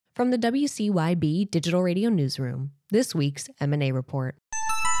From the WCYB Digital Radio Newsroom, this week's M&A report.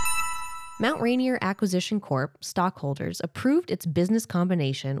 Mount Rainier Acquisition Corp. stockholders approved its business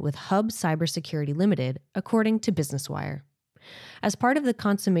combination with Hub Cybersecurity Limited, according to Business Wire. As part of the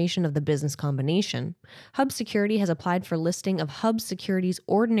consummation of the business combination, Hub Security has applied for listing of Hub Security's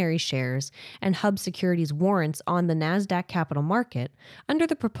ordinary shares and Hub Security's warrants on the NASDAQ Capital Market under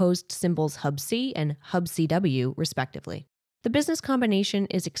the proposed symbols HUBC and HUBCW, respectively. The business combination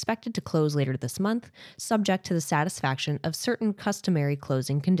is expected to close later this month, subject to the satisfaction of certain customary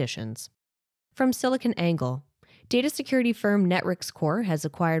closing conditions. From SiliconANGLE, data security firm Netrix Corp has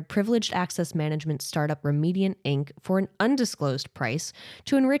acquired privileged access management startup Remediant Inc. for an undisclosed price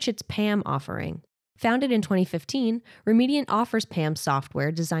to enrich its PAM offering. Founded in 2015, Remediant offers PAM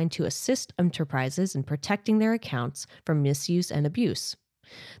software designed to assist enterprises in protecting their accounts from misuse and abuse.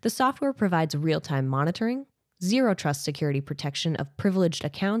 The software provides real-time monitoring, zero-trust security protection of privileged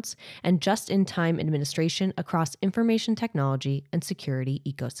accounts, and just-in-time administration across information technology and security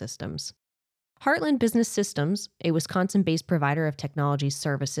ecosystems. Heartland Business Systems, a Wisconsin-based provider of technology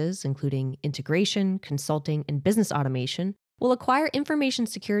services, including integration, consulting, and business automation, will acquire information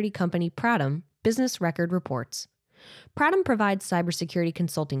security company Pratum Business Record Reports. Pratum provides cybersecurity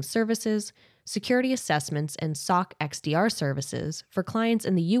consulting services, security assessments, and SOC XDR services for clients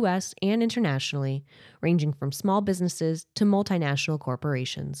in the U.S. and internationally, ranging from small businesses to multinational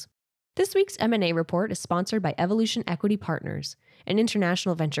corporations. This week's M&A report is sponsored by Evolution Equity Partners, an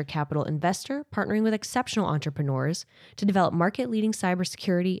international venture capital investor partnering with exceptional entrepreneurs to develop market-leading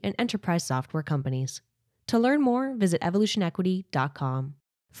cybersecurity and enterprise software companies. To learn more, visit evolutionequity.com.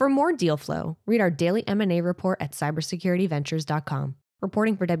 For more deal flow, read our daily M&A report at cybersecurityventures.com.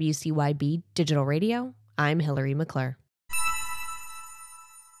 Reporting for WCYB Digital Radio, I'm Hillary McClure.